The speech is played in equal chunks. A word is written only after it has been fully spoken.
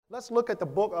Let's look at the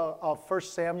book of 1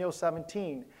 Samuel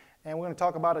 17. And we're going to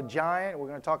talk about a giant. We're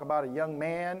going to talk about a young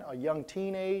man, a young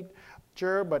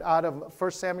teenager. But out of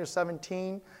 1 Samuel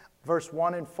 17, verse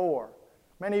 1 and 4.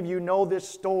 Many of you know this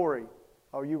story.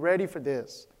 Are you ready for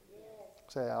this?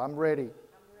 Yes. Say, I'm ready.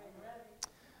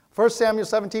 1 Samuel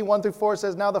 17, 1 through 4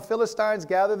 says, Now the Philistines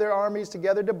gathered their armies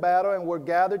together to battle and were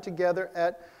gathered together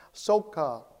at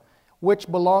Socoh,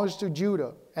 which belongs to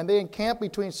Judah. And they encamped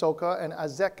between Socoh and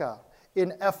Azekah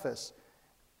in Ephes,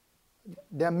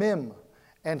 Damim.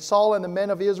 And Saul and the men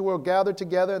of Israel gathered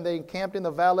together, and they encamped in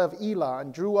the valley of Elah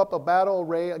and drew up a battle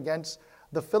array against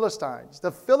the Philistines. The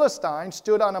Philistines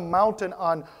stood on a mountain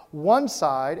on one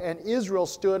side, and Israel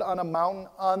stood on a mountain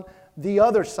on the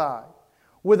other side,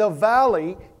 with a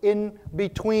valley in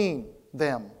between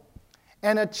them.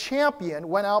 And a champion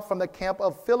went out from the camp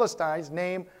of Philistines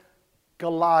named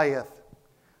Goliath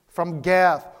from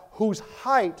Gath, whose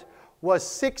height was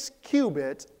 6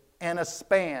 cubits and a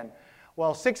span.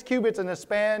 Well, 6 cubits and a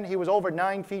span, he was over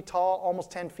 9 feet tall,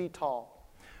 almost 10 feet tall.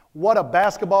 What a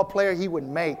basketball player he would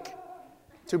make.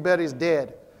 Too bad he's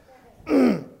dead.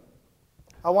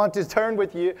 I want to turn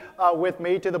with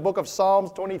me to the book of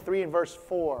Psalms 23 and verse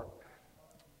 4.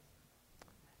 It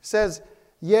says,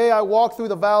 Yea, I walk through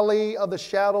the valley of the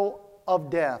shadow of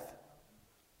death.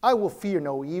 I will fear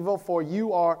no evil, for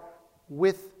you are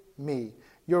with me.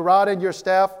 Your rod and your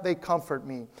staff, they comfort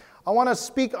me. I want to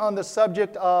speak on the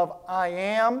subject of I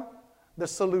am the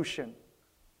solution.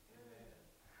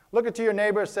 Look at your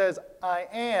neighbor, it says, I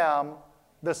am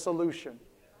the solution.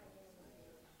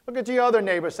 Look at your other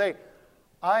neighbor, say,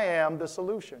 I am the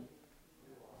solution.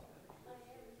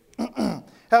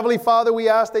 Heavenly Father, we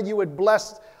ask that you would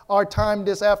bless our time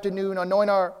this afternoon, anoint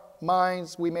our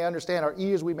minds, we may understand, our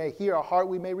ears, we may hear, our heart,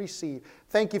 we may receive.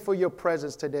 Thank you for your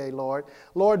presence today, Lord.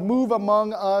 Lord, move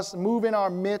among us, move in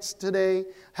our midst today.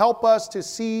 Help us to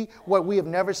see what we have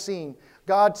never seen.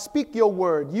 God, speak your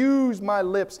word. Use my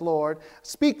lips, Lord.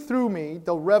 Speak through me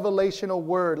the revelational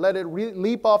word. Let it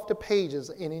leap off the pages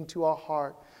and into our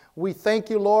heart. We thank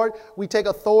you, Lord. We take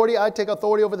authority. I take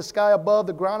authority over the sky above,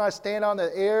 the ground I stand on,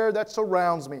 the air that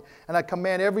surrounds me. And I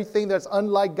command everything that's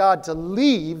unlike God to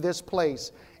leave this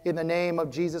place. In the name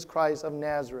of Jesus Christ of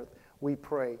Nazareth, we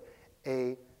pray.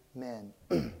 Amen.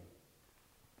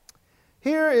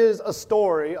 Here is a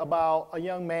story about a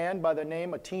young man by the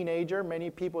name, a teenager,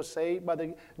 many people say, by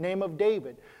the name of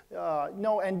David.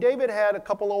 And David had a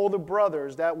couple of older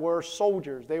brothers that were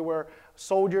soldiers. They were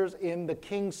soldiers in the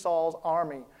King Saul's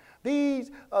army.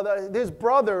 His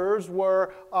brothers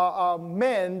were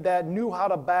men that knew how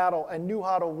to battle and knew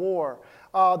how to war.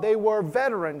 They were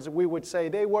veterans, we would say.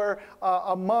 They were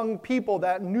among people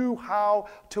that knew how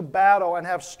to battle and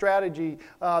have strategy.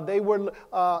 They were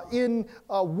in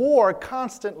war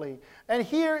constantly. And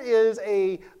here is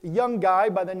a young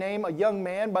man by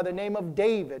the name of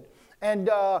David. And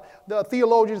the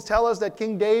theologians tell us that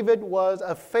King David was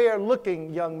a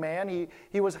fair-looking young man.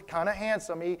 He was kind of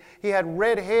handsome. He had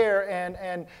red hair,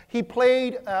 and he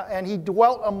played and he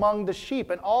dwelt among the sheep.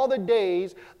 And all the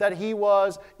days that he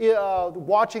was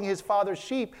watching his father's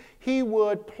sheep, he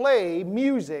would play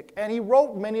music. And he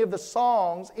wrote many of the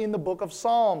songs in the book of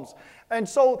Psalms. And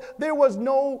so there was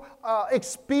no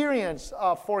experience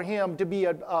for him to be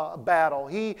a battle.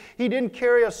 He didn't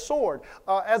carry a sword.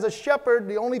 As a shepherd,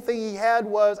 the only thing he had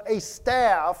was a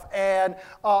staff and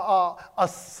a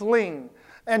sling.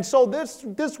 And so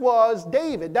this was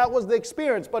David. That was the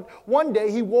experience. But one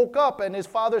day he woke up and his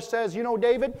father says, you know,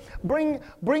 David, bring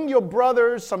your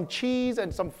brothers some cheese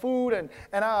and some food and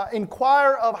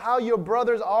inquire of how your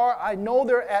brothers are. I know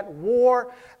they're at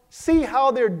war. See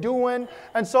how they're doing.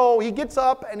 And so he gets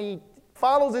up and he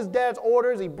follows his dad's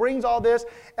orders. He brings all this.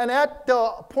 And at the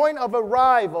point of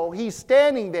arrival, he's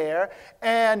standing there,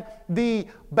 and the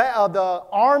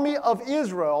army of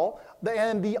Israel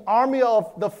and the army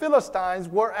of the Philistines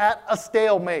were at a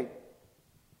stalemate.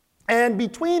 And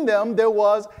between them, there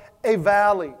was a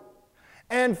valley.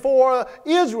 And for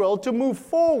Israel to move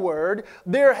forward,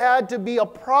 there had to be a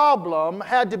problem,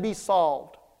 had to be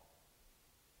solved.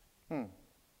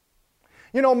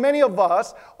 You know, many of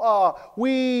us,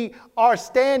 we are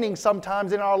standing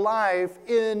sometimes in our life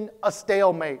in a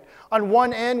stalemate. On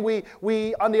one end,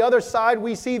 on the other side,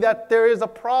 we see that there is a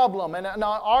problem. And on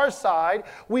our side,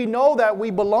 we know that we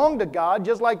belong to God,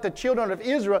 just like the children of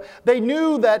Israel. They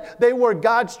knew that they were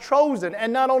God's chosen.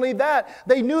 And not only that,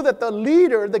 they knew that the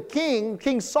leader, the king,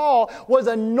 King Saul, was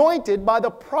anointed by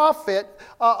the prophet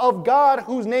of God,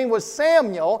 whose name was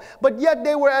Samuel. But yet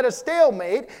they were at a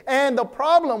stalemate. And the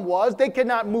problem was they could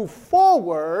not move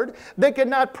forward, they could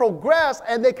not progress,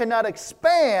 and they could not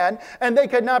expand, and they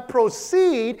could not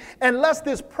proceed. unless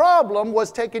this problem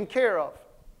was taken care of.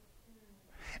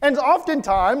 And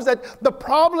oftentimes that the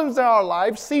problems in our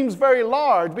life seems very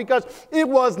large because it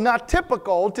was not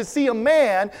typical to see a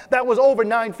man that was over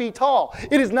 9 feet tall.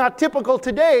 It is not typical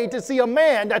today to see a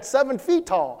man that's 7 feet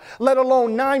tall, let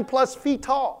alone 9+ feet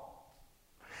tall.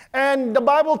 And the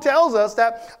Bible tells us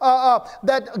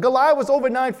that Goliath was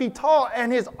over 9 feet tall,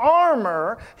 and his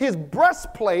armor, his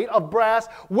breastplate of brass,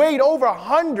 weighed over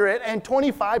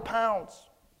 125 pounds.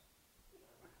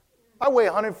 I weigh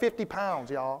 150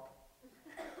 pounds, y'all.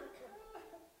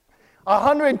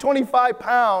 125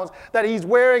 pounds that he's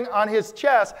wearing on his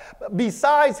chest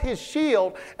besides his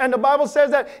shield. And the Bible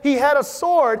says that he had a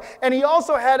sword and he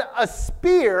also had a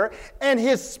spear, and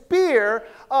his spear,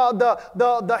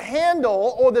 the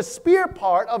handle or the spear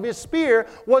part of his spear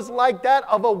was like that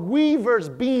of a weaver's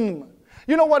beam.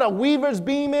 You know what a weaver's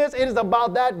beam is? It is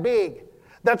about that big.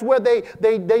 That's where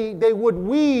they would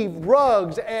weave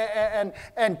rugs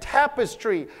and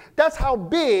tapestry. That's how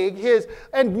big his,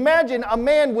 and imagine a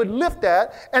man would lift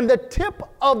that, and the tip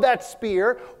of that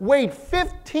spear weighed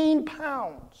 15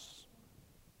 pounds.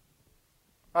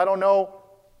 I don't know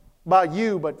about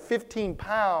you, but 15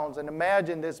 pounds, and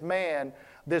imagine this man,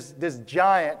 this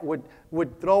giant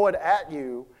would throw it at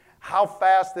you. How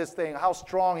fast this thing, how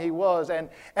strong he was.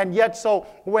 And yet, so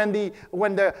when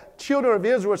the children of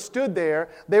Israel stood there,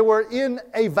 they were in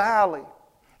a valley.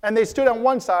 And they stood on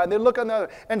one side, and they look on the other.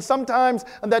 And sometimes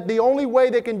that the only way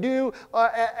they can do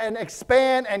and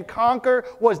expand and conquer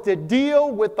was to deal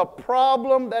with the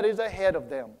problem that is ahead of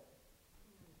them.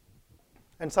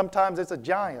 And sometimes it's a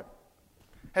giant.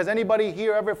 Has anybody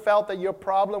here ever felt that your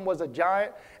problem was a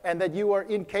giant and that you are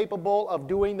incapable of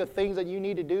doing the things that you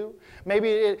need to do?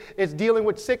 Maybe it's dealing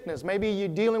with sickness. Maybe you're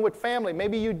dealing with family.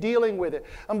 Maybe you're dealing with it.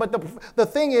 But the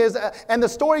thing is, and the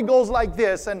story goes like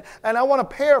this, and I want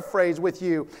to paraphrase with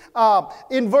you.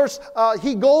 In verse,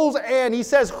 he goes and he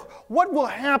says, what will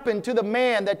happen to the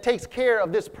man that takes care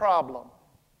of this problem?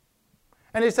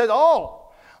 And he says,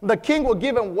 oh, the king will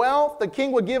give him wealth. The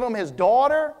king will give him his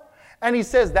daughter. And he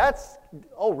says,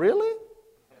 oh, really?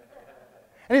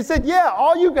 And he said, yeah,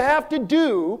 all you have to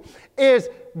do is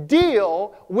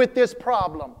deal with this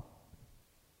problem.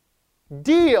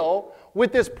 Deal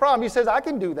with this problem. He says, I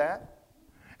can do that.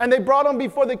 And they brought him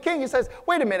before the king. He says,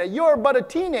 wait a minute, you're but a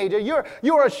teenager.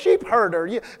 You're a sheep herder.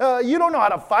 You don't know how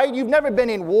to fight. You've never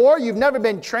been in war. You've never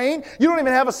been trained. You don't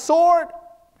even have a sword.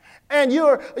 And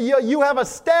you have a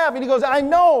staff. And he goes, I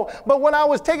know, but when I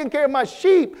was taking care of my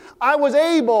sheep, I was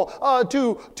able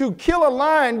to kill a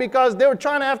lion because they were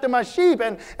trying after my sheep.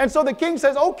 And so the king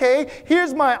says, okay,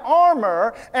 here's my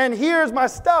armor and here's my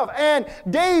stuff. And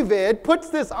David puts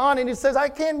this on and he says, I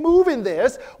can't move in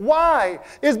this. Why?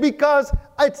 It's because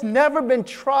it's never been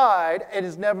tried and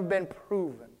it's never been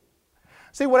proven.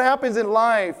 See, what happens in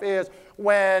life is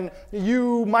when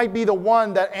you might be the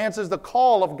one that answers the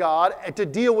call of God to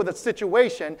deal with a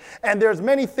situation, and there's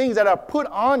many things that are put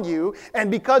on you, and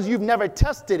because you've never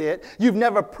tested it, you've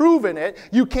never proven it,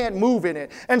 you can't move in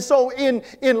it. And so in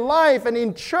life and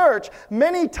in church,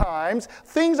 many times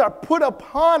things are put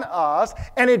upon us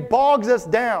and it bogs us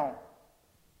down.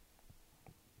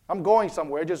 I'm going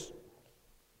somewhere, just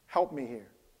help me here.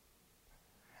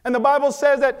 And the Bible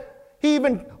says that he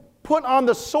even put on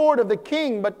the sword of the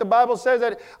king, but the Bible says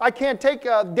that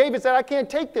David said, I can't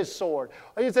take this sword.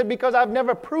 He said, because I've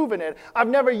never proven it. I've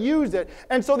never used it.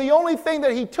 And so the only thing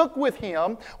that he took with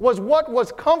him was what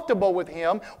was comfortable with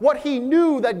him. What he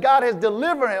knew that God has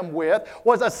delivered him with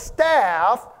was a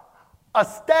staff,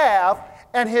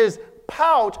 and his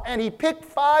pouch, and he picked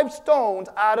 5 stones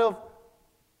out of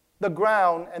the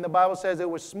ground, and the Bible says it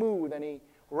was smooth, and he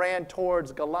ran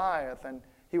towards Goliath, and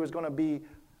he was going to be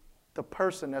the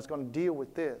person that's going to deal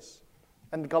with this.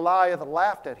 And Goliath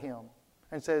laughed at him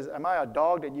and says, am I a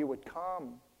dog that you would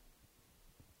come?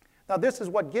 Now this is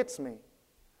what gets me.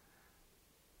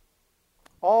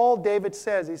 All David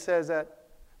says, he says that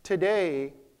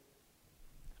today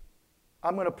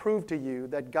I'm going to prove to you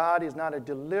that God is not a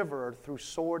deliverer through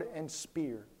sword and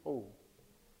spear. Oh.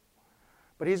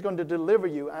 But he's going to deliver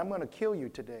you. I'm going to kill you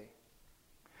today.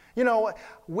 You know,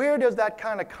 where does that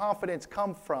kind of confidence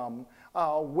come from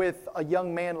with a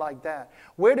young man like that?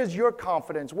 Where does your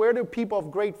confidence, where do people of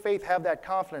great faith have that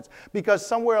confidence? Because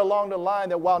somewhere along the line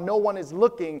that while no one is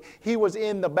looking, he was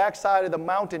in the backside of the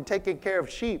mountain taking care of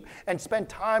sheep and spent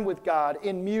time with God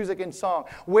in music and song.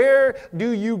 Where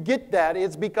do you get that?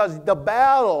 It's because the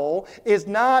battle is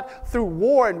not through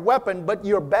war and weapon, but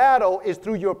your battle is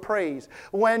through your praise.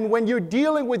 When you're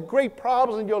dealing with great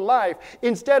problems in your life,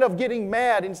 instead of getting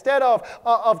mad, instead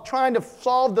of trying to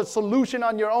solve the solution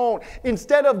on your own,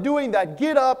 Instead of doing that,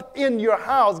 get up in your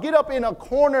house, get up in a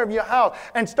corner of your house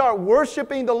and start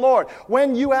worshiping the Lord.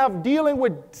 When you have dealing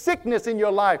with sickness in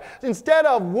your life, instead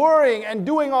of worrying and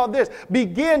doing all this,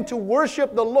 begin to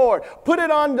worship the Lord. Put it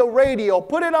on the radio,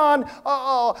 put it on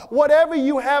whatever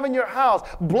you have in your house.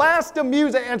 Blast the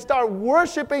music and start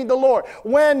worshiping the Lord.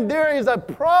 When there is a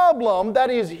problem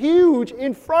that is huge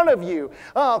in front of you,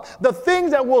 the things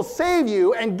that will save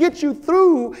you and get you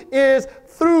through is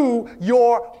through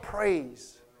your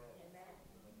praise.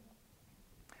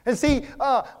 And see,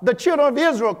 the children of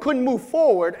Israel couldn't move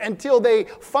forward until they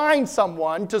find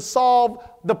someone to solve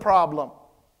the problem.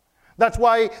 That's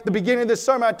why the beginning of this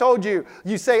sermon I told you,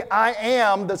 you say, I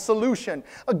am the solution.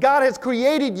 God has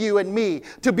created you and me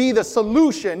to be the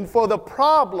solution for the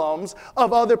problems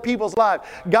of other people's lives.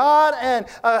 God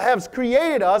has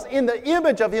created us in the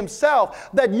image of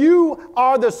Himself, that you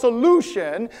are the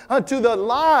solution to the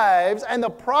lives and the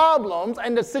problems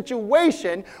and the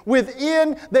situation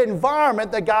within the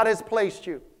environment that God has placed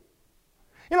you.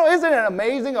 You know, isn't it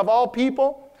amazing, of all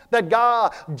people, that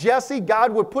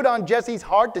God would put on Jesse's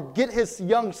heart to get his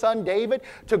young son David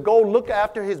to go look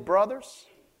after his brothers?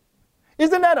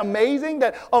 Isn't that amazing,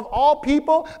 that of all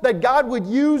people, that God would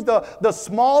use the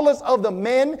smallest of the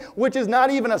men, which is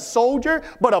not even a soldier,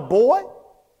 but a boy?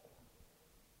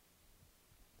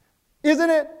 Isn't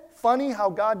it funny how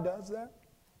God does that?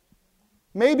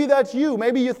 Maybe that's you.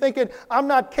 Maybe you're thinking, I'm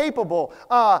not capable.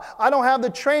 I don't have the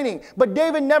training. But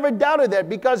David never doubted that,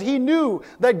 because he knew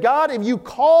that, God, if you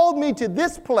called me to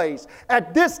this place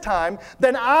at this time,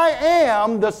 then I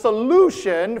am the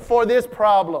solution for this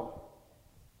problem.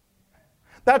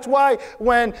 That's why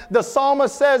when the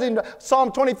psalmist says in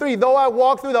Psalm 23, though I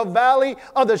walk through the valley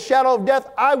of the shadow of death,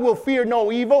 I will fear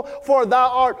no evil, for thou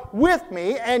art with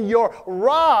me, and your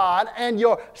rod and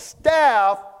your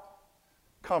staff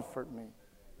comfort me.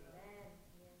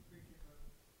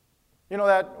 You know,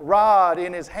 that rod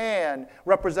in his hand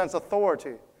represents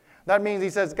authority. That means he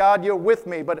says, God, you're with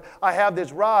me, but I have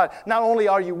this rod. Not only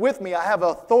are you with me, I have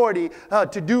authority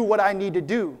to do what I need to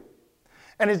do.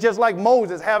 And it's just like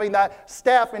Moses having that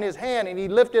staff in his hand, and he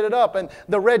lifted it up and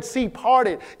the Red Sea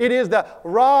parted. It is the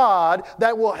rod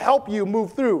that will help you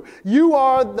move through. You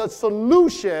are the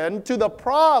solution to the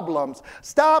problems.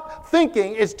 Stop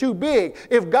thinking it's too big.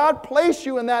 If God placed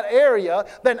you in that area,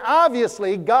 then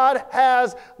obviously God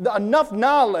has enough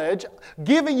knowledge,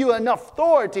 giving you enough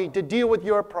authority to deal with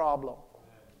your problem.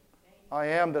 I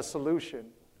am the solution.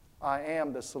 I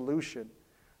am the solution.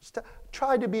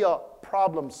 Try to be a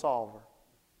problem solver,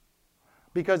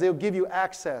 because it'll give you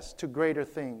access to greater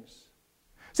things.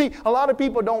 See, a lot of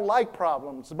people don't like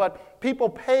problems, but people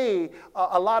pay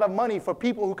a lot of money for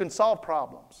people who can solve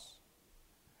problems.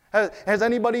 Has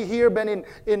anybody here been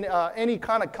in any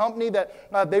kind of company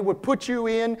that they would put you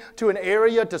in to an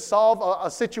area to solve a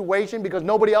situation because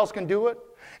nobody else can do it?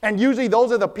 And usually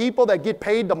those are the people that get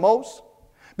paid the most,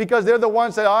 because they're the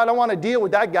ones that, I don't want to deal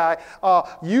with that guy.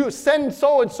 You send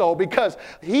so-and-so, because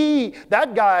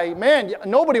that guy, man,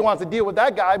 nobody wants to deal with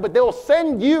that guy, but they'll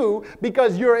send you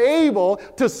because you're able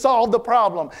to solve the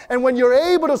problem. And when you're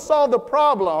able to solve the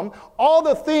problem, all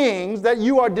the things that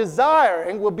you are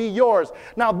desiring will be yours.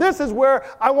 Now, this is where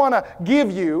I want to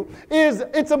give you,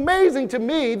 it's amazing to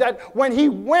me that when he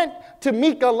went to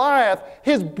meet Goliath,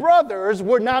 his brothers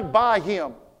were not by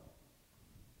him.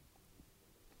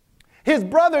 His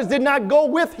brothers did not go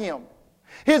with him.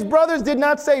 His brothers did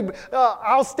not say,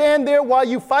 I'll stand there while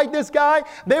you fight this guy.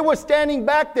 They were standing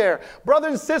back there.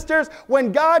 Brothers and sisters,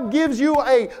 when God gives you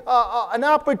an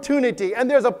opportunity and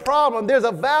there's a problem, there's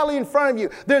a valley in front of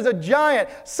you, there's a giant,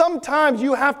 sometimes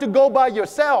you have to go by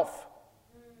yourself.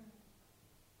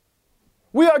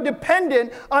 We are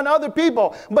dependent on other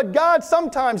people, but God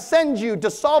sometimes sends you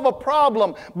to solve a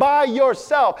problem by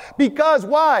yourself. Because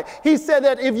why? He said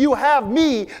that if you have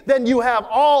me, then you have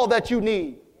all that you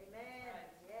need.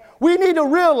 Amen. We need to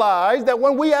realize that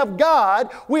when we have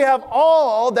God, we have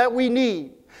all that we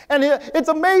need. And it's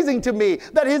amazing to me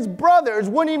that his brothers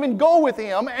wouldn't even go with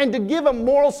him and to give him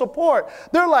moral support.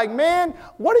 They're like, man,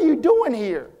 what are you doing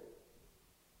here?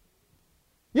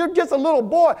 You're just a little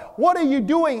boy. What are you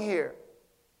doing here?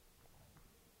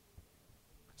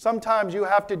 Sometimes you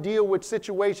have to deal with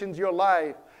situations in your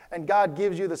life, and God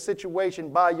gives you the situation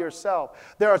by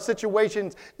yourself. There are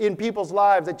situations in people's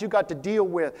lives that you got to deal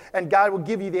with, and God will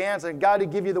give you the answer, and God will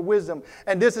give you the wisdom.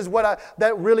 And this is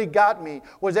that really got me,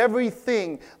 was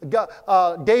everything,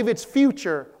 David's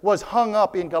future was hung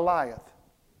up in Goliath.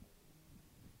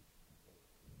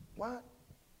 What?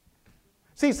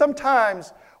 See,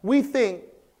 sometimes we think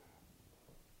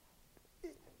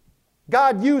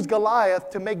God used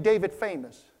Goliath to make David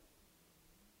famous.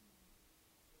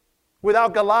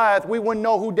 Without Goliath, we wouldn't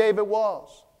know who David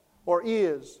was or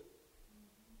is.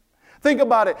 Think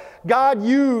about it. God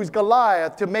used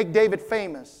Goliath to make David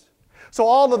famous. So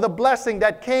all of the blessing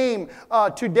that came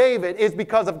to David is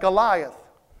because of Goliath.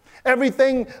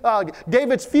 Everything,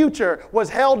 David's future was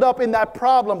held up in that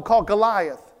problem called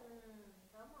Goliath.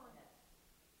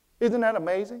 Isn't that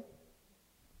amazing?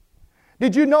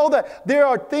 Did you know that there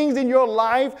are things in your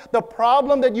life, the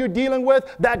problem that you're dealing with,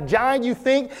 that giant you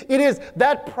think, it is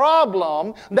that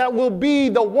problem that will be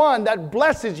the one that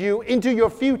blesses you into your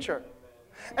future.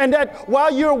 And that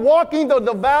while you're walking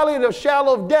the valley of the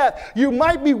shadow of death, you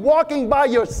might be walking by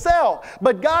yourself.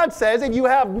 But God says, if you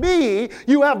have me,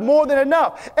 you have more than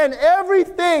enough. And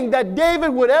everything that David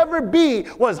would ever be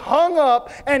was hung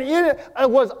up and it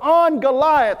was on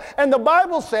Goliath. And the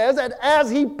Bible says that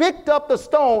as he picked up the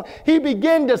stone, he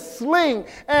began to sling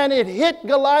and it hit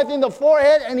Goliath in the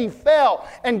forehead and he fell.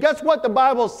 And guess what the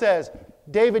Bible says?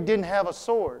 David didn't have a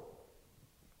sword.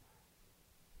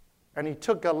 And he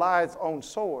took Goliath's own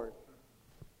sword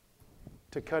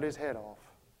to cut his head off.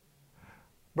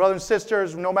 Brothers and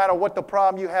sisters, no matter what the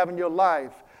problem you have in your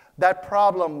life, that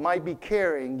problem might be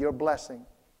carrying your blessing.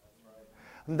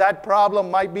 That problem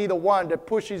might be the one that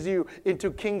pushes you into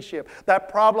kingship. That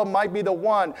problem might be the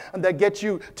one that gets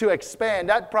you to expand.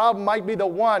 That problem might be the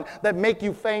one that makes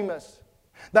you famous.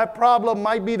 That problem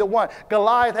might be the one.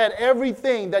 Goliath had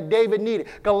everything that David needed.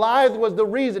 Goliath was the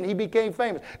reason he became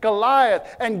famous.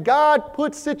 Goliath, and God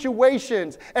put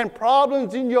situations and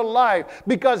problems in your life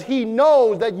because he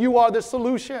knows that you are the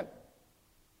solution.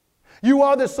 You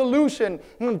are the solution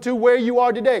to where you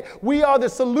are today. We are the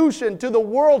solution to the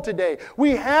world today.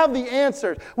 We have the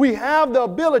answers. We have the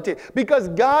ability because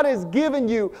God has given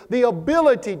you the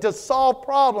ability to solve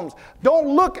problems.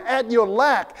 Don't look at your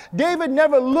lack. David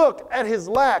never looked at his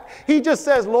lack. He just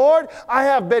says, Lord, I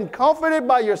have been comforted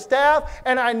by your staff,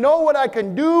 and I know what I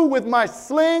can do with my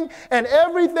sling, and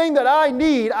everything that I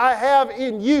need, I have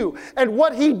in you. And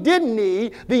what he didn't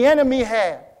need, the enemy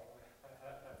had.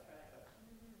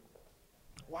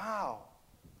 Wow.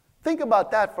 Think about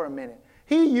that for a minute.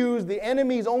 He used the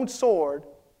enemy's own sword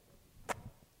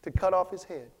to cut off his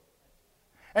head.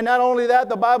 And not only that,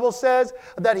 the Bible says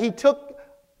that he took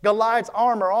Goliath's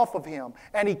armor off of him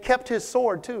and he kept his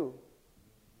sword too.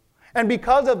 And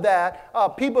because of that,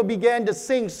 people began to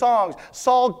sing songs.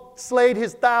 Saul slayed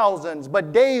his thousands,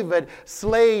 but David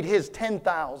slayed his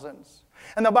 10,000s.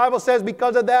 And the Bible says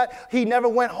because of that, he never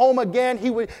went home again.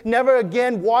 He would never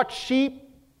again watch sheep.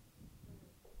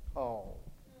 Oh.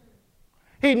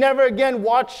 He never again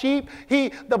watched sheep.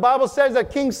 The Bible says that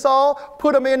King Saul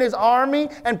put him in his army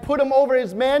and put him over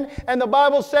his men. And the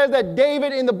Bible says that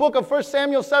David in the book of 1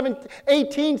 Samuel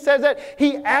 7:18 says that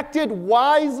he acted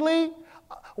wisely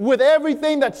with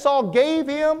everything that Saul gave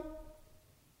him.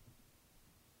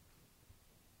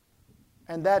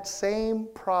 And that same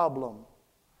problem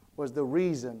was the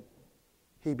reason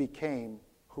he became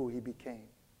who he became.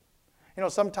 You know,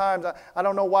 sometimes, I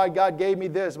don't know why God gave me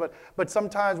this, but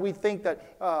sometimes we think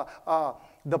that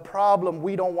the problem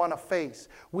we don't want to face.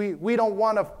 We don't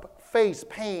want to face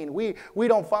pain. We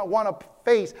don't want to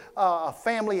face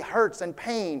family hurts and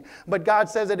pain. But God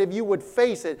says that if you would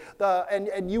face it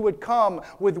and you would come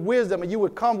with wisdom and you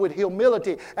would come with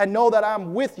humility and know that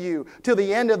I'm with you to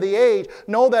the end of the age,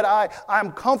 know that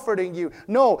I'm comforting you.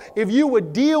 No, if you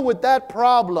would deal with that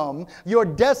problem, your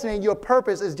destiny and your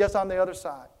purpose is just on the other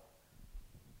side.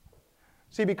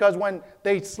 See, because when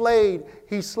he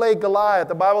slayed Goliath,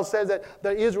 the Bible says that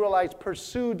the Israelites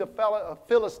pursued the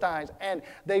Philistines and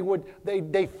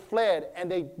they fled and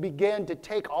they began to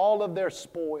take all of their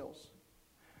spoils.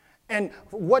 And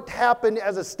what happened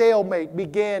as a stalemate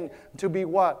began to be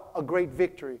what? A great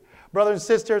victory. Brothers and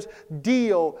sisters,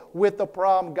 deal with the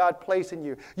problem God placed in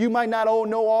you. You might not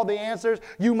know all the answers.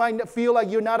 You might feel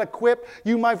like you're not equipped.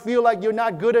 You might feel like you're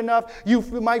not good enough. You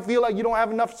might feel like you don't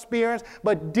have enough experience.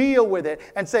 But deal with it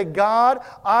and say, God,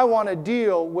 I want to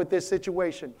deal with this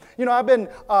situation. You know, I've been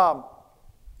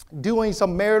doing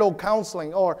some marital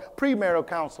counseling or premarital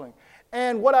counseling.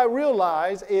 And what I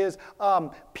realize is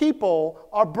people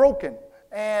are broken.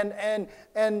 And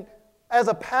as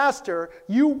a pastor,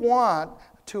 you want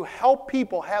to help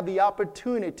people have the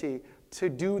opportunity to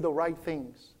do the right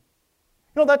things.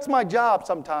 You know, that's my job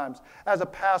sometimes as a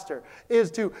pastor,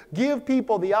 is to give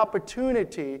people the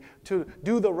opportunity to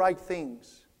do the right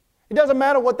things. It doesn't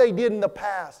matter what they did in the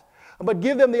past. but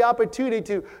give them the opportunity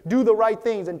to do the right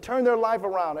things and turn their life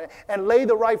around and lay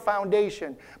the right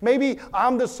foundation. Maybe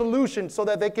I'm the solution so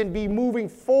that they can be moving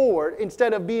forward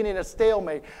instead of being in a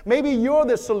stalemate. Maybe you're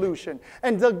the solution.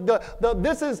 And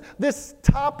this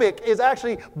topic is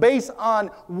actually based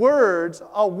on words,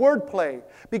 a wordplay,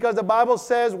 because the Bible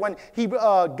says when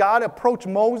God approached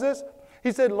Moses,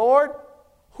 he said, Lord,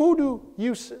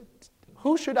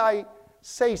 who should I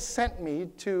say sent me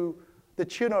to the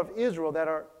children of Israel that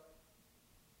are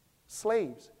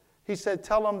slaves? He said,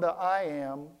 tell them the I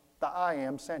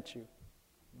am sent you.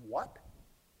 What?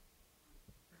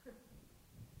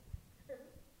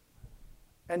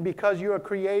 And because you are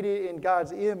created in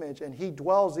God's image and He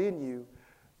dwells in you,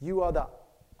 you are the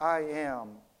I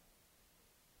am.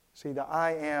 See, the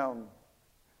I am,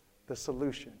 the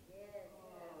solution.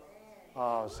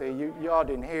 Oh, see, y'all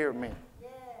didn't hear me.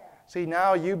 See,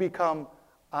 now you become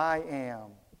I am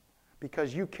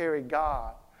because you carry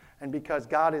God and because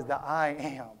God is the I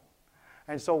am.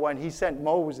 And so when He sent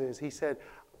Moses, He said,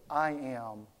 I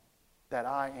am that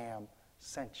I am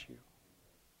sent you.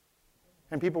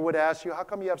 And people would ask you, how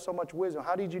come you have so much wisdom?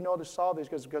 How did you know to solve this?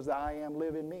 Because the I am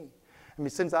live in me. I mean,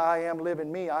 since the I am live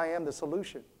in me, I am the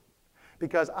solution.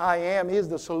 Because I am is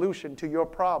the solution to your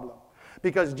problem.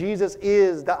 Because Jesus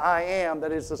is the I am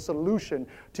that is the solution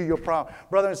to your problem.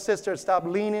 Brother and sister, stop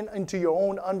leaning into your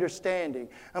own understanding,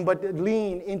 but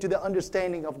lean into the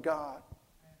understanding of God.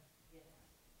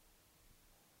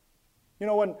 You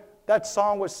know, when that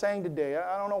song was sang today,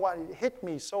 I don't know why it hit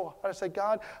me so hard. I said,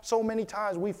 God, so many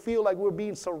times we feel like we're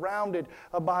being surrounded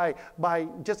by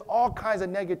just all kinds of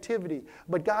negativity.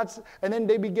 But and then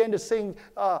they began to sing,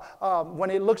 when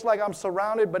it looks like I'm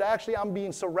surrounded, but actually I'm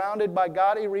being surrounded by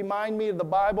God. It reminded me of the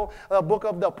Bible, the book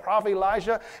of the prophet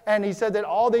Elijah. And he said that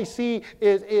all they see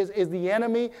is the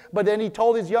enemy. But then he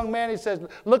told his young man, he says,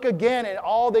 look again, and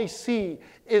all they see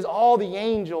is all the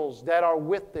angels that are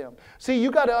with them. See,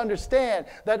 you got to understand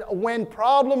that when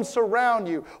problems surround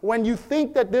you, when you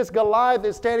think that this Goliath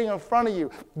is standing in front of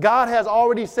you, God has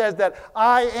already said that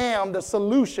I am the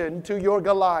solution to your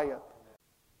Goliath.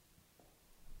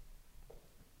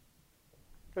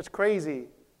 It's crazy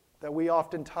that we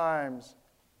oftentimes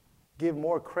give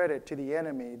more credit to the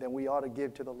enemy than we ought to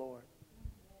give to the Lord.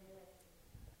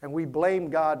 And we blame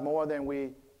God more than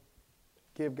we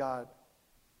give God.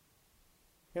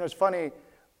 You know, it's funny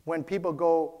when people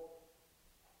go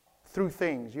through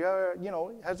things.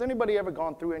 Has anybody ever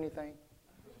gone through anything?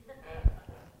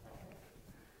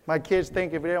 My kids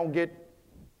think if they don't get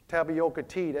tapioca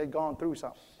tea, they've gone through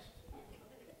something.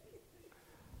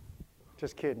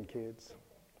 Just kidding, kids.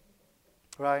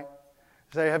 Right?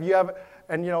 Say, have you ever,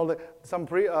 and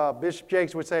Bishop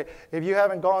Jakes would say, if you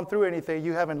haven't gone through anything,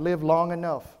 you haven't lived long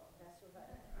enough.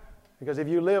 Because if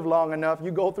you live long enough,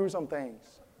 you go through some things.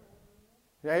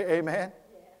 Amen?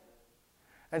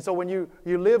 And so when you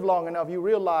live long enough, you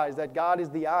realize that God is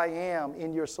the I am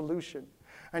in your solution.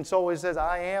 And so it says,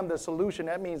 I am the solution.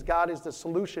 That means God is the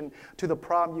solution to the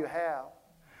problem you have.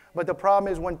 But the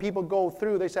problem is when people go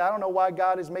through, they say, I don't know why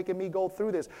God is making me go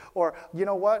through this. Or, you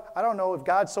know what? I don't know if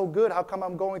God's so good, how come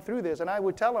I'm going through this? And I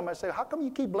would tell them, I say, how come you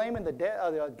keep blaming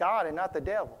God and not the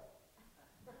devil?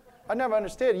 I never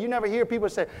understood. You never hear people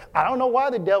say, I don't know why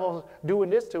the devil's doing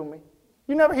this to me.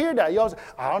 You never hear that. You always say,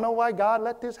 I don't know why God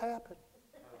let this happen.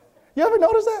 You ever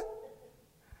notice that?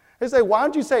 They say, why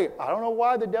don't you say, I don't know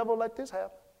why the devil let this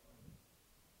happen?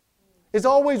 It's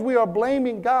always we are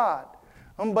blaming God.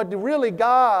 But really,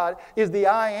 God is the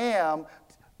I am,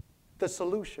 the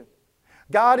solution.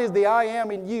 God is the I am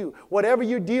in you. Whatever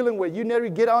you're dealing with, you never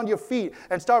get on your feet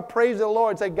and start praising the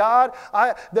Lord and say, God,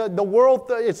 the world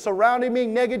is surrounding me,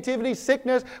 negativity,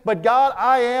 sickness, but God,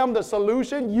 I am the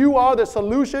solution. You are the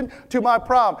solution to my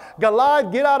problem.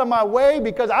 Goliath, get out of my way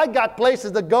because I got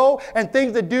places to go and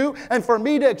things to do. And for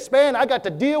me to expand, I got to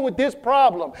deal with this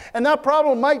problem. And that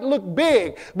problem might look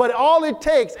big, but all it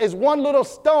takes is one little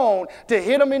stone to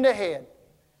hit him in the head.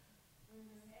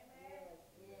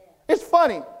 It's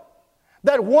funny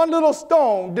that one little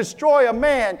stone destroy a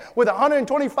man with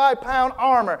 125-pound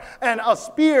armor and a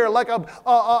spear like a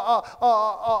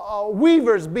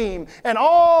weaver's beam and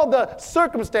all the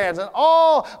circumstance and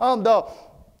all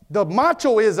the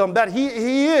machoism that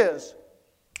he is.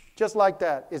 Just like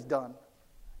that is done.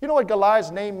 You know what Goliath's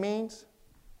name means?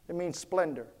 It means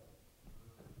splendor.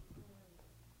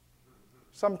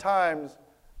 Sometimes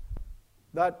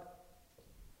that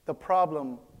the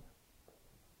problem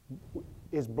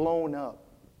is blown up.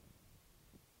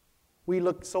 We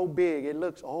look so big. It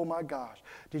looks, oh my gosh,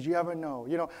 did you ever know?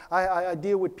 You know, I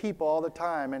deal with people all the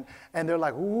time, and they're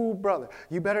like, ooh, brother,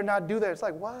 you better not do that. It's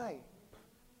like, why?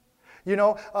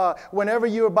 Whenever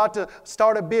you're about to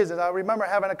start a business, I remember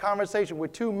having a conversation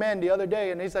with two men the other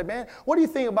day, and they said, man, what do you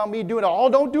think about me doing that? Oh,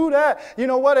 don't do that. You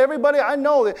know what? Everybody, I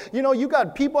know that, you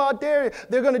got people out there,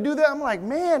 they're going to do that. I'm like,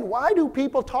 man, why do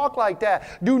people talk like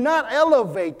that? Do not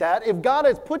elevate that. If God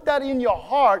has put that in your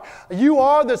heart, you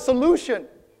are the solution.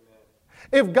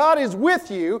 If God is with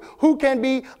you, who can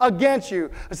be against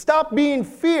you? Stop being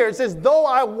fear. It says, though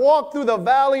I walk through the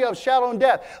valley of shadow and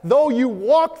death. Though you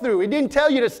walk through. It didn't tell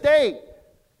you to stay.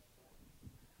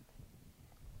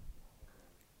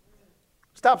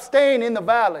 Stop staying in the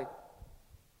valley.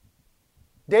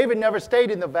 David never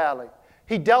stayed in the valley.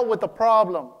 He dealt with the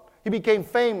problem. He became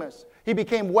famous. He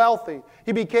became wealthy.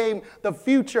 He became the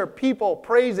future people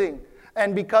praising.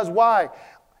 And because why?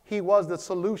 He was the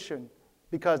solution.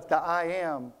 Because the I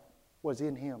am was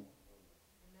in him. Amen.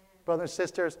 Brothers and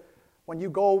sisters, when you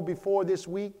go before this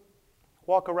week,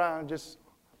 walk around, just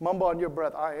mumble on your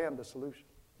breath, I am the solution.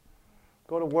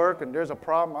 Go to work and there's a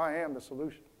problem, I am the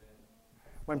solution.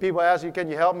 When people ask you, can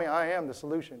you help me? I am the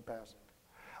solution, Pastor.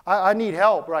 I need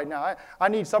help right now. I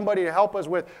need somebody to help us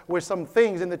with some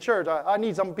things in the church. I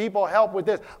need some people help with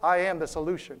this. I am the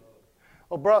solution.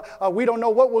 Oh, bro, we don't know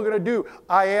what we're going to do.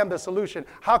 I am the solution.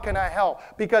 How can I help?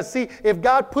 Because, see, if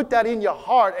God put that in your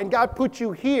heart and God put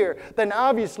you here, then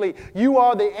obviously you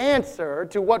are the answer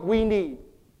to what we need.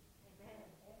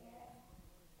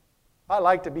 I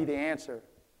like to be the answer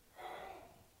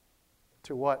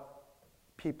to what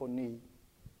people need.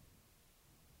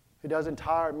 It doesn't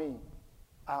tire me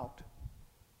out.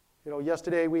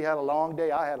 Yesterday we had a long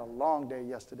day. I had a long day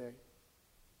yesterday.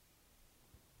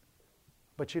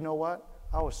 But you know what?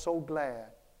 I was so glad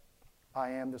I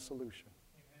am the solution.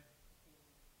 Amen.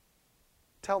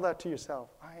 Tell that to yourself.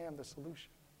 I am the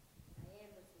solution. I am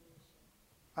the solution.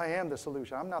 I am the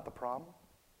solution. I'm not the problem.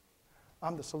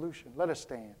 I'm the solution. Let us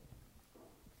stand.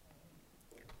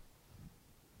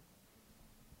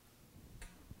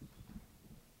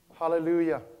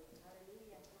 Hallelujah.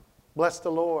 Bless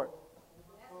the Lord.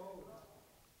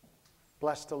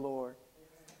 Bless the Lord.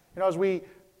 As we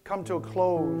come to a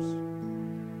close,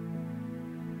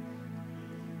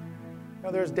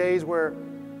 there's days where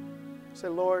I say,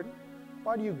 Lord,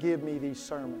 why do you give me these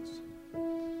sermons?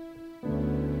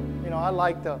 I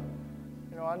like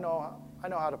I know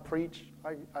how to preach.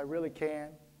 I really can.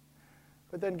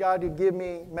 But then God, you give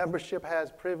me, membership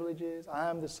has privileges. I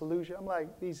am the solution. I'm like,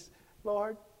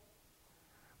 Lord.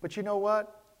 But you know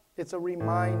what? It's a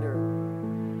reminder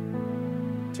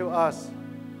to us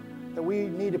that we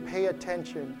need to pay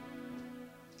attention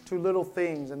to little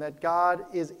things and that God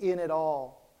is in it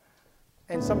all.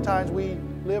 And sometimes we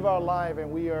live our life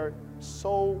and we are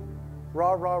so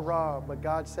rah, rah, rah. But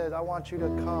God says, I want you to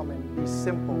come and be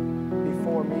simple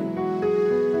before me.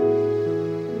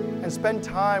 And spend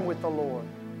time with the Lord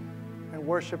and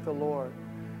worship the Lord.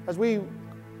 As we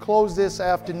close this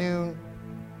afternoon,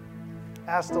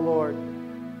 ask the Lord,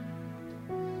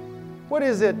 what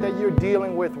is it that you're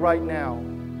dealing with right now?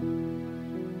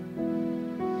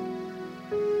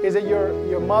 Is it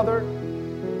your mother?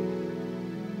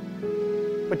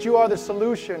 But you are the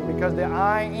solution because the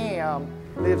I am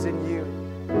lives in you.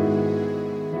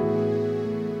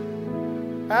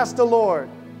 Ask the Lord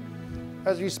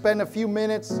as you spend a few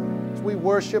minutes as we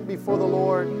worship before the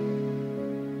Lord.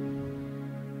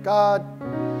 God,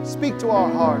 speak to our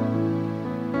heart.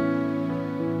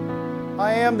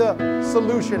 I am the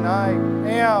solution. I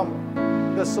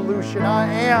am the solution. I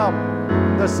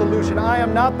am the solution. I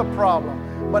am not the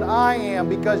problem, but I am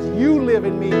because you live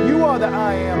in me. You are the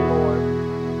I am, Lord.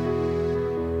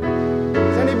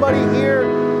 Anybody here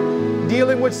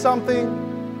dealing with something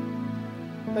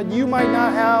that you might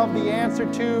not have the answer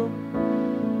to?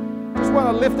 Just want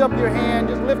to lift up your hand.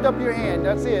 Just lift up your hand.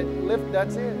 That's it.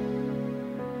 That's it.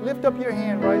 Lift up your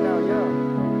hand right now.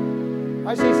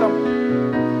 Yeah. I see some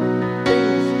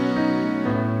things.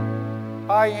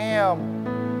 I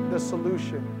am the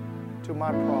solution to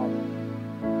my problem.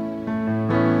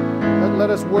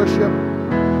 Let us worship.